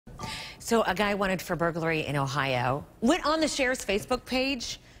So a guy wanted for burglary in Ohio went on the sheriff's Facebook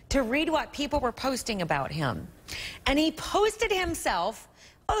page to read what people were posting about him. And he posted himself,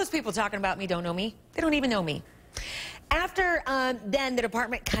 all those people talking about me don't know me. They don't even know me. After then the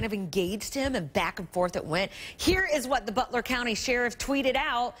department kind of engaged him and back and forth it went. Here is what the Butler County Sheriff tweeted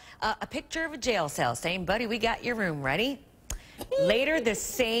out, a picture of a jail cell saying, buddy, we got your room ready. Later the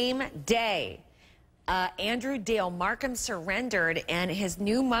same day, Andrew Dale Markham surrendered, and his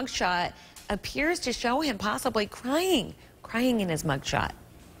new mugshot appears to show him possibly crying in his mugshot.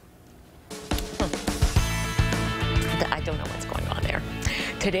 I don't know what's going on there.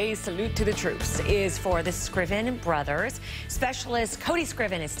 Today's salute to the troops is for the Scriven brothers. Specialist Cody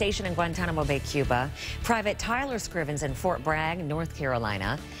Scriven is stationed in Guantanamo Bay, Cuba. Private Tyler Scriven's in Fort Bragg, North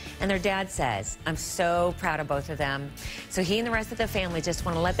Carolina. And their dad says, I'm so proud of both of them. So he and the rest of the family just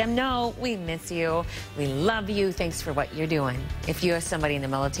want to let them know we miss you. We love you. Thanks for what you're doing. If you have somebody in the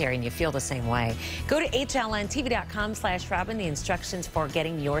military and you feel the same way, go to hlntv.com/Robin. The instructions for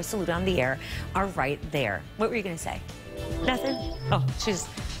getting your salute on the air are right there. What were you going to say? Nothing? Oh, she's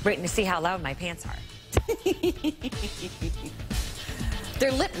waiting to see how loud my pants are.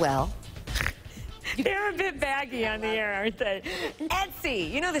 They're lit well. They're a bit baggy on the air, aren't they?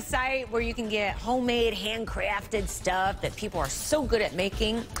 Etsy, you know the site where you can get homemade, handcrafted stuff that people are so good at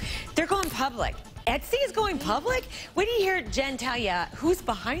making? They're going public. Etsy is going public? Wait till you hear Jen tell you who's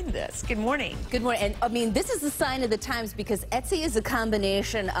behind this. Good morning. Good morning. And I mean, this is the sign of the times because Etsy is a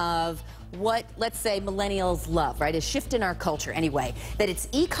combination of what, let's say, millennials love, right? A shift in our culture anyway. That it's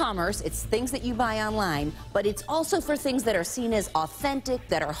e-commerce, it's things that you buy online, but it's also for things that are seen as authentic,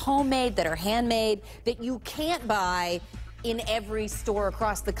 that are homemade, that are handmade, that you can't buy in every store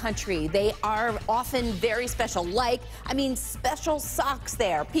across the country. They are often very special, like, I mean, special socks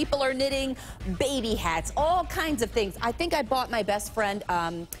there. People are knitting baby hats, all kinds of things. I think I bought my best friend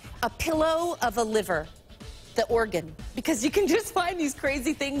a pillow of a liver, the organ, because you can just find these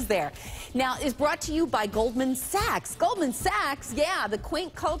crazy things there. Now, it's brought to you by Goldman Sachs. Goldman Sachs, yeah, the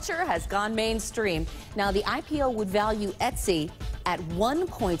quaint culture has gone mainstream. Now, the IPO would value Etsy at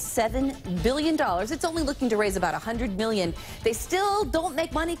 $1.7 billion. It's only looking to raise about $100 million. They still don't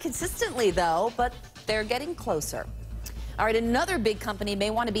make money consistently, though, but they're getting closer. All right, another big company may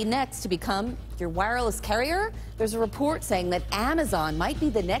want to be next to become your wireless carrier. There's a report saying that Amazon might be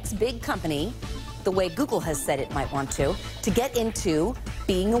the next big company, the way Google has said it might want to get into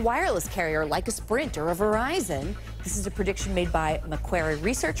being a wireless carrier like a Sprint or a Verizon. This is a prediction made by Macquarie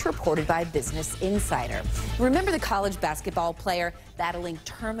Research, reported by Business Insider. Remember the college basketball player battling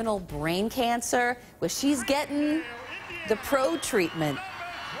terminal brain cancer? Well, she's getting the pro treatment.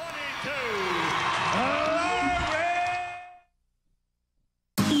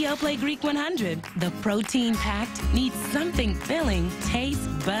 Play Greek 100. The protein-packed needs something filling, taste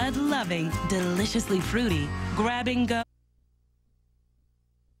bud-loving, deliciously fruity. Grab and go.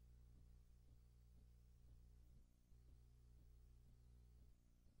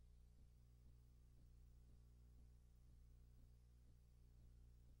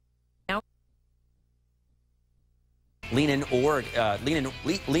 Leanin.org,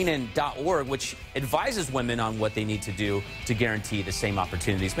 which advises women on what they need to do to guarantee the same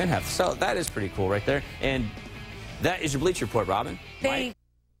opportunities men have. So that is pretty cool right there. And that is your Bleacher Report, Robin.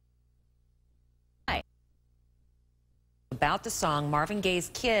 About the song, Marvin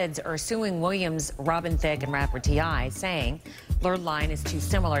Gaye's kids are suing Williams, Robin Thicke, and rapper T.I., saying their line is too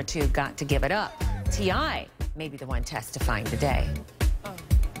similar to Got to Give It Up. T.I. may be the one testifying today.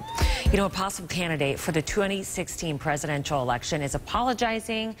 You know, a possible candidate for the 2016 presidential election is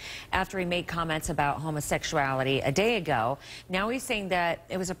apologizing after he made comments about homosexuality a day ago. Now he's saying that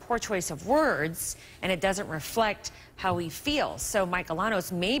it was a poor choice of words and it doesn't reflect how he feels. So, Mike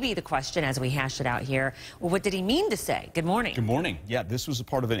Alanos, maybe the question as we hash it out here, well, what did he mean to say? Good morning. Good morning. Yeah, this was a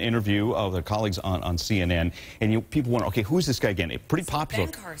part of an interview of the colleagues on CNN. And people wonder, okay, who is this guy again? Pretty popular.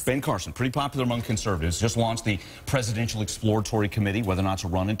 Ben Carson. Ben Carson, pretty popular among conservatives. Just launched the Presidential Exploratory Committee, whether or not to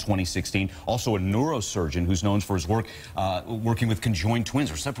run in 2016. Also a neurosurgeon who's known for his work working with conjoined twins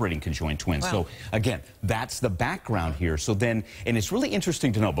or separating conjoined twins. Wow. So, again, that's the background here. So then, and it's really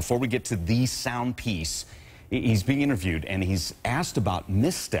interesting to know, before we get to the sound piece, he's being interviewed, and he's asked about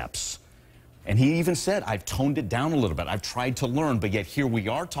missteps. And he even said, I've toned it down a little bit. I've tried to learn, but yet here we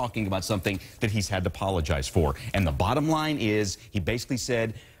are talking about something that he's had to apologize for. And the bottom line is, he basically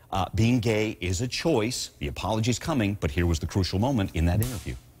said, being gay is a choice. The apology's coming, but here was the crucial moment in that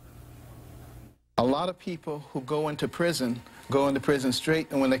interview. A lot of people who go into prison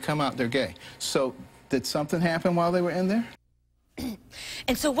straight, and when they come out, they're gay. So did something happen while they were in there?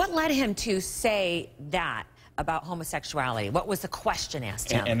 And so what led him to say that? about homosexuality. What was the question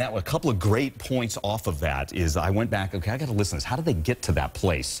asked him? And that a couple of great points off of that is I went back, okay, I got to listen to this. How did they get to that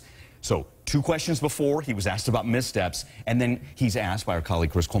place? So 2 questions before, he was asked about missteps, and then he's asked by our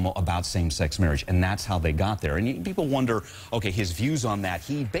colleague Chris Cuomo about same-sex marriage, and that's how they got there. And people wonder, okay, his views on that.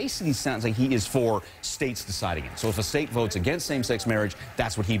 He basically sounds like he is for states deciding it. So if a state votes against same-sex marriage,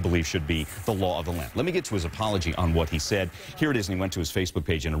 that's what he believes should be the law of the land. Let me get to his apology on what he said. Here it is, and he went to his Facebook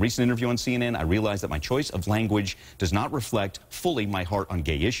page. In a recent interview on CNN, I realized that my choice of language does not reflect fully my heart on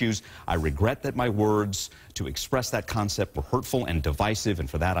gay issues. I regret that my words to express that concept were hurtful and divisive, and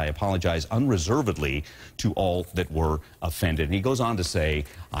for that I apologize unreservedly to all that were offended. And he goes on to say,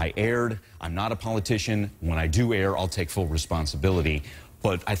 I erred, I'm not a politician. When I do err, I'll take full responsibility.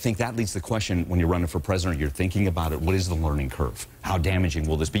 But I think that leads to the question, when you're running for president, you're thinking about it, what is the learning curve? How damaging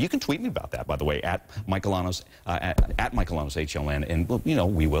will this be? You can tweet me about that, by the way, at Michelanos, at Michelanos HLN, and, well, you know,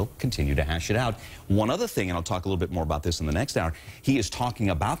 we will continue to hash it out. One other thing, and I'll talk a little bit more about this in the next hour, he is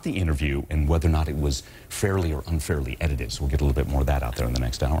talking about the interview and whether or not it was fairly or unfairly edited. So we'll get a little bit more of that out there in the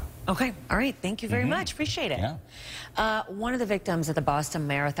next hour. Okay. All right. Thank you very much. Appreciate it. Yeah. One of the victims of the Boston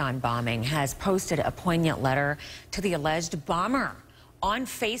Marathon bombing has posted a poignant letter to the alleged bomber on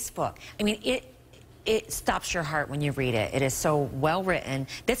Facebook. I mean, it stops your heart when you read it. It is so well written.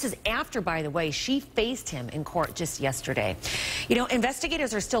 This is after, by the way, she faced him in court just yesterday. You know,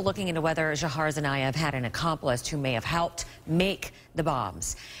 investigators are still looking into whether Jahar Zanayev had an accomplice who may have helped make the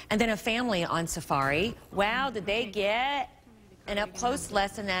bombs. And then a family on safari. Wow, did they get an up-close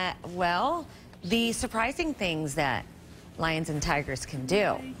lesson at, well, the surprising things that lions and tigers can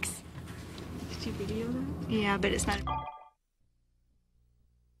do. Did you video that? Yeah, but it's not...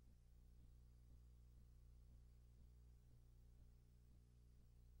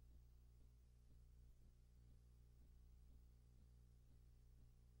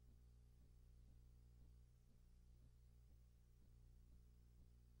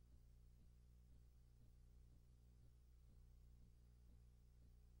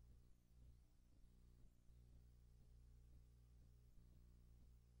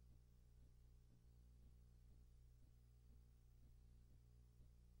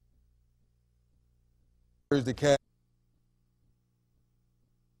 Where's the cat?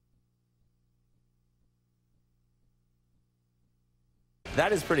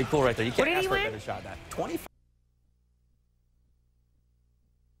 That is pretty cool right there. You can't What did ask he for a win? better shot than that. 25.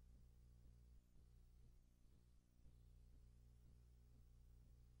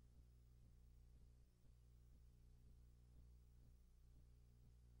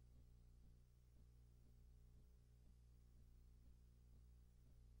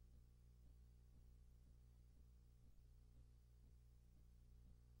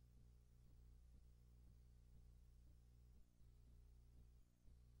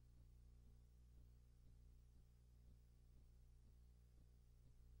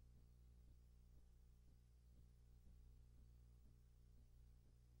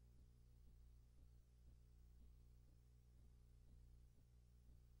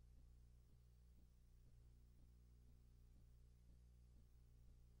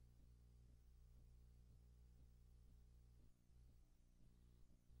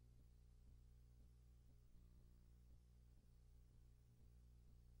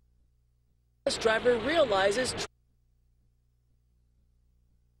 This driver realizes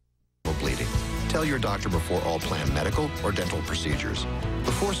bleeding. Tell your doctor before all planned medical or dental procedures.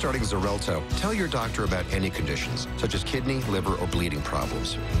 Before starting Xarelto, tell your doctor about any conditions, such as kidney, liver, or bleeding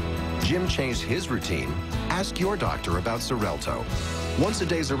problems. Jim changed his routine. Ask your doctor about Xarelto. Once a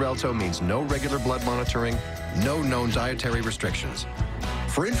day Xarelto means no regular blood monitoring, no known dietary restrictions.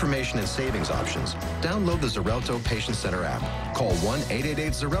 For information and savings options, download the Xarelto Patient Center app, call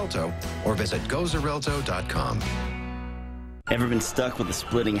 1-888-XARELTO, or visit gozarelto.com. Ever been stuck with a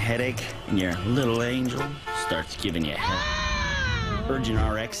splitting headache and your little angel starts giving you hell? Urgent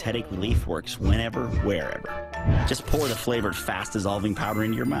RX Headache Relief works whenever, wherever. Just pour the flavored fast-dissolving powder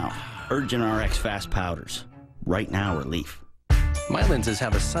into your mouth. Urgent RX Fast Powders. Right now, relief. my lenses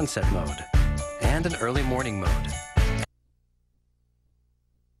have a sunset mode and an early morning mode.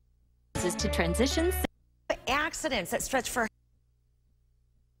 To transitions. Accidents that stretch for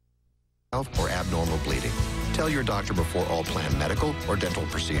or abnormal bleeding. Tell your doctor before all planned medical or dental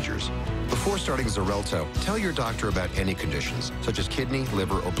procedures. Before starting Xarelto, tell your doctor about any conditions, such as kidney,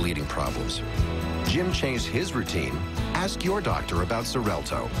 liver, or bleeding problems. Jim changed his routine. Ask your doctor about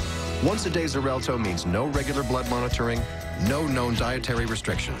Xarelto. Once a day Xarelto means no regular blood monitoring, no known dietary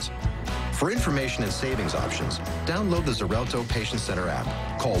restrictions. For information and savings options, download the Xarelto Patient Center app,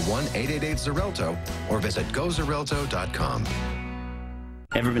 call 1-888-XARELTO, or visit gozarelto.com.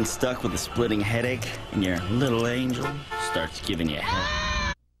 Ever been stuck with a splitting headache and your little angel starts giving you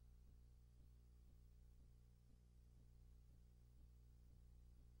hell?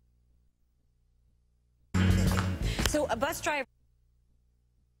 So a bus driver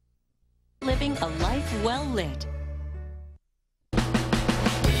Living a life well lit.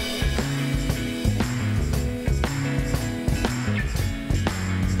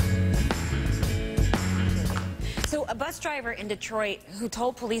 So a bus driver in Detroit who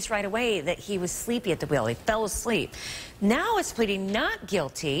told police right away that he was sleepy at the wheel, he fell asleep, now is pleading not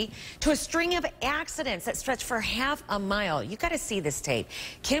guilty to a string of accidents that stretch for half a mile. You got to see this tape.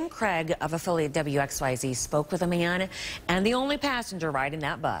 Kim Craig of affiliate WXYZ spoke with a man and the only passenger riding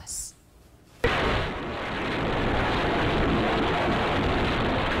that bus.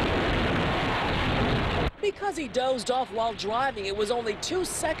 Because he dozed off while driving, it was only 2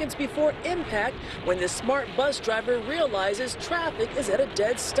 seconds before impact when the smart bus driver realizes traffic is at a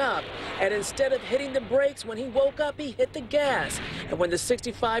dead stop. And instead of hitting the brakes when he woke up, he hit the gas. And when the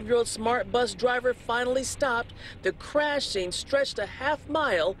 65-year-old smart bus driver finally stopped, the crash scene stretched a half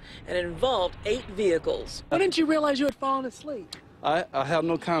mile and involved 8 vehicles. When didn't you realize you had fallen asleep? I have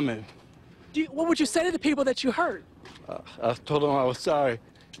no comment. What would you say to the people that you hurt? I told them I was sorry.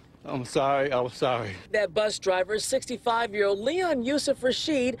 I'm sorry, I was sorry. That bus driver, 65-year-old Leon Yusuf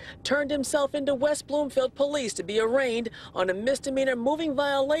Rashid, turned himself into West Bloomfield police to be arraigned on a misdemeanor moving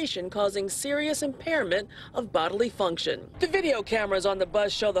violation causing serious impairment of bodily function. The video cameras on the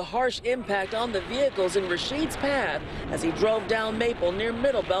bus show the harsh impact on the vehicles in Rashid's path as he drove down Maple near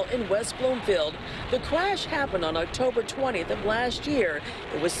Middlebelt in West Bloomfield. The crash happened on October 20th of last year.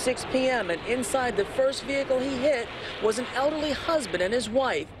 It was 6 p.m. and inside the first vehicle he hit was an elderly husband and his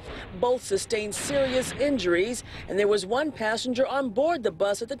wife. Both sustained serious injuries, and there was one passenger on board the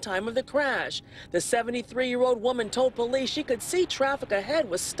bus at the time of the crash. The 73-year-old woman told police she could see traffic ahead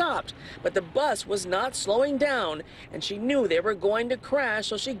was stopped, but the bus was not slowing down, and she knew they were going to crash,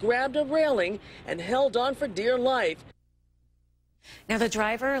 so she grabbed a railing and held on for dear life. Now, the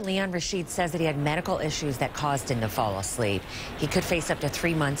driver, Leon Rashid, says that he had medical issues that caused him to fall asleep. He could face up to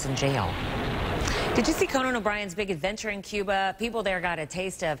 3 months in jail. Did you see Conan O'Brien's big adventure in Cuba? People there got a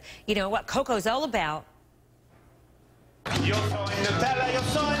taste of, you know, what cocoa's all about. Yo soy Nutella, yo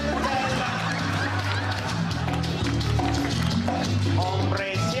soy Nutella.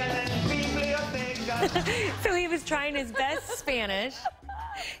 Hombre, so he was trying his best Spanish.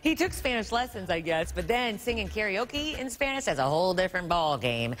 He took Spanish lessons, I guess, but then singing karaoke in Spanish, that's a whole different ball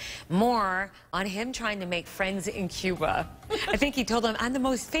game. More on him trying to make friends in Cuba. I think he told them, I'm the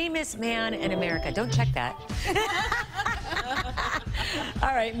most famous man in America. Don't check that.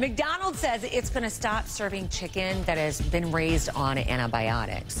 All right, McDonald's says it's going to stop serving chicken that has been raised on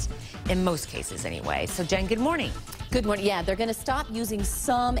antibiotics. In most cases, anyway. So, Jen, good morning. Good morning. Yeah, they're going to stop using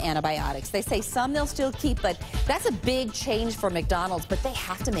some antibiotics. They say some they'll still keep, but that's a big change for McDonald's. But they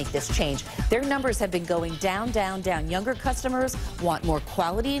have to make this change. Their numbers have been going down, down, down. Younger customers want more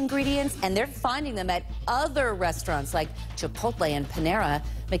quality ingredients, and they're finding them at other restaurants like Chipotle and Panera.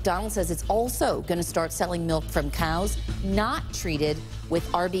 McDonald's says it's also going to start selling milk from cows not treated with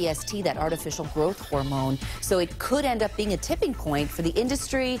RBST, that artificial growth hormone. So it could end up being a tipping point for the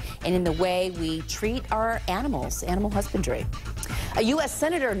industry and in the way we treat our animals, animal husbandry. A U.S.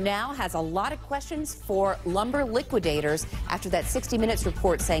 senator now has a lot of questions for lumber liquidators after that 60 Minutes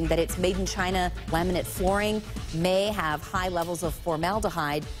report saying that its made in China laminate flooring may have high levels of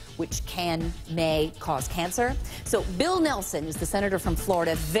formaldehyde, which may cause cancer. So Bill Nelson is the senator from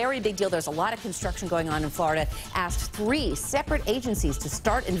Florida. Very big deal. There's a lot of construction going on in Florida. Asked 3 separate agencies to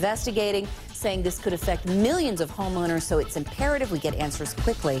start investigating, saying this could affect millions of homeowners, so it's imperative we get answers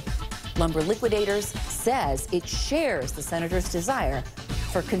quickly. Lumber Liquidators says it shares the senator's desire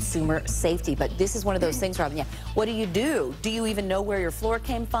for consumer safety. But this is one of those things, Robin. Yeah. What do? Do you even know where your floor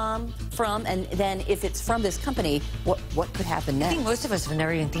came from? And then if it's from this company, what could happen next? I think most of us would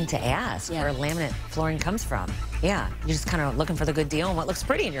never even think to ask where laminate flooring comes from. Yeah, you're just kind of looking for the good deal and what looks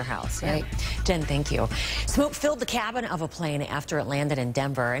pretty in your house. Right. Jen, thank you. Smoke filled the cabin of a plane after it landed in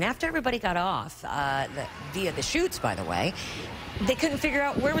Denver. And after everybody got off, via the chutes, by the way, they couldn't figure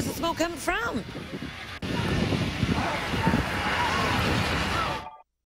out where was the smoke coming from.